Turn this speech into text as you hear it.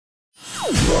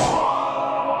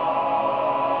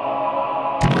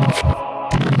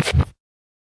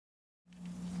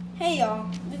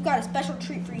we've got a special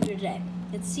treat for you today.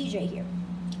 It's CJ here.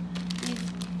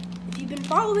 If you've been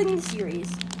following the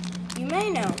series, you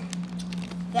may know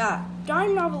that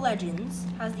Dime Novel Legends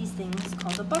has these things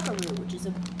called a buckaroo, which is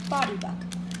a body buck.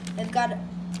 They've got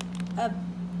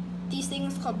these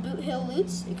things called Boot Hill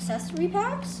Loot's accessory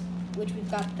packs, which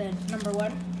we've got the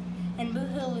 #1, and Boot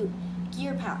Hill Loot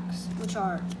gear packs, which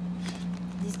are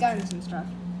these guns and stuff.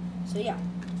 So yeah.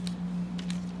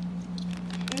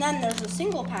 And then there's a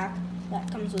single pack that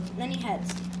comes with many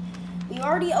heads. We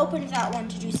already opened that one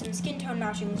to do some skin tone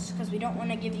matchings because we don't want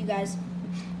to give you guys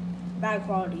bad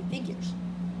quality figures.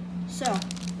 So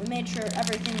we made sure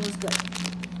everything was good.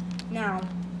 Now,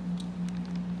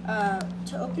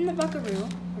 to open the buckaroo,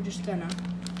 we're just gonna,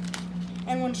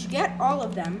 and once you get all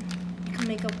of them, you can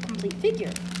make a complete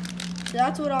figure. So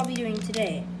that's what I'll be doing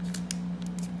today.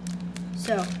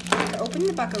 So, to open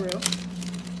the buckaroo,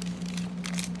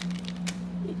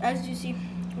 as you see,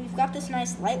 we've got this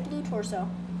nice light blue torso,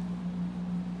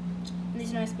 and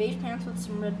these nice beige pants with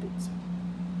some red boots.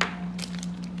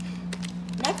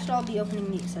 Next, I'll be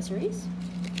opening the accessories.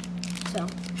 So,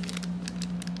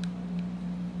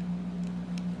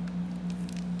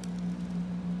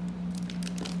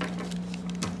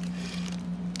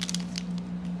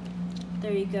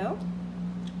 there you go.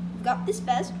 We've got this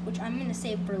vest, which I'm going to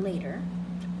save for later,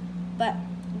 but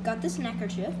we've got this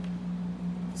neckerchief,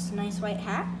 this nice white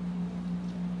hat,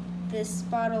 this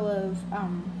bottle of,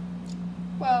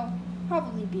 well,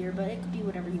 probably beer, but it could be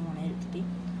whatever you wanted it to be.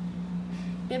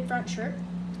 Bib front shirt.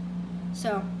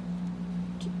 So,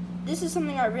 this is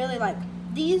something I really like.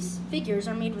 These figures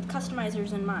are made with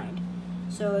customizers in mind.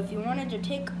 So if you wanted to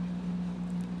take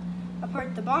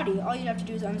apart the body, all you'd have to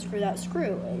do is unscrew that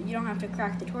screw. You don't have to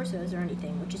crack the torsos or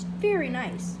anything, which is very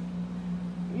nice.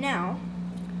 Now,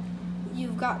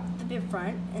 you've got the bib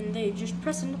front, and they just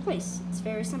press into place. It's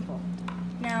very simple.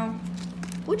 Now,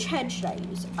 which head should I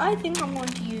use? I think I'm going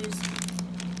to use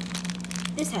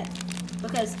this head,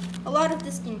 because a lot of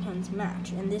the skin tones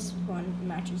match, and this one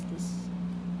matches this,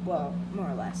 well, more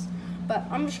or less. But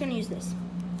I'm just going to use this.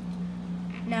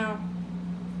 Now,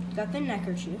 got the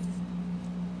neckerchief,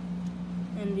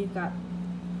 and we've got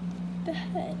the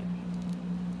head.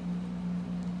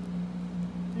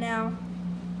 Now,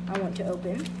 I want to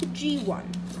open the G1.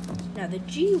 Now, the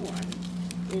G1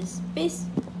 is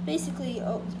basically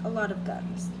a lot of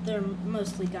guns. They're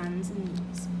mostly guns and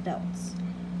belts.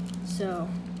 So,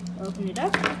 open it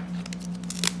up.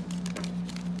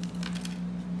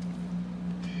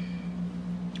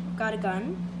 Got a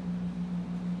gun.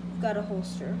 Got a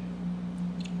holster.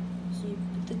 So you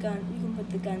can put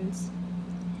the guns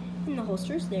in the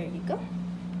holsters. There you go.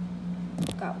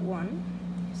 Got one.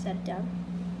 Set it down.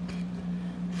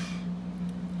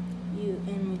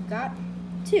 And we've got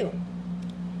two.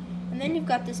 And then you've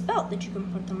got this belt that you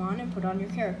can put them on and put on your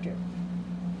character.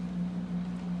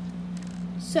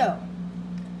 So,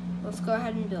 let's go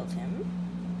ahead and build him.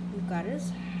 We've got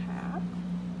his hat.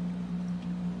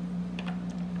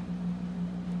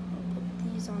 I'll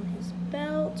put these on his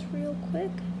belt real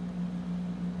quick.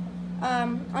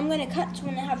 I'm going to cut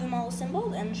when I have them all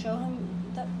assembled and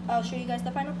I'll show you guys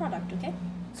the final product, okay?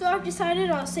 So I've decided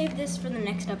I'll save this for the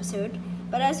next episode.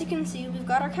 But as you can see, we've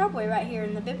got our cowboy right here,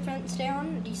 and the bib front stay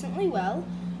on decently well.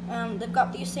 They've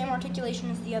got the same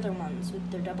articulation as the other ones, with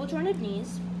their double jointed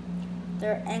knees,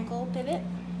 their ankle pivot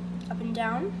up and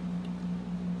down.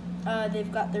 They've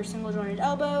got their single jointed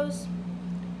elbows,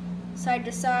 side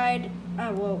to side,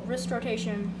 wrist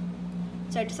rotation,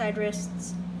 side to side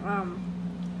wrists,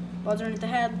 ball joint at the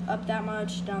head, up that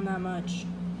much, down that much,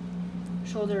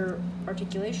 shoulder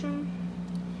articulation.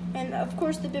 And of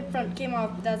course the bib front came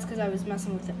off, but that's because I was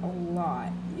messing with it a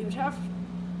lot.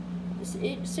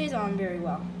 It stays on very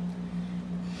well.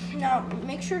 Now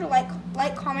make sure to like,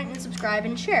 comment, and subscribe,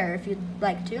 and share if you'd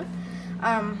like to.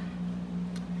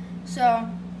 So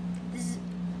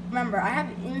remember, I have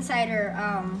insider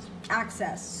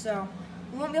access, so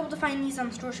you won't be able to find these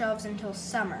on store shelves until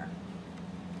summer.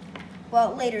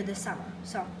 Well, later this summer.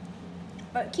 So,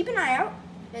 but keep an eye out.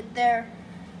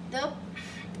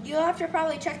 You'll have to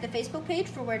probably check the Facebook page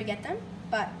for where to get them,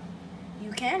 but you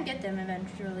can get them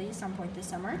eventually some point this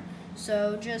summer.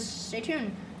 So just stay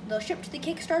tuned. They'll ship to the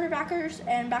Kickstarter backers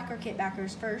and Backer Kit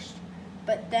backers first,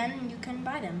 but then you can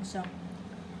buy them. So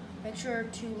make sure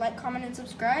to like, comment, and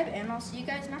subscribe, and I'll see you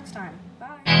guys next time.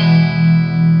 Bye.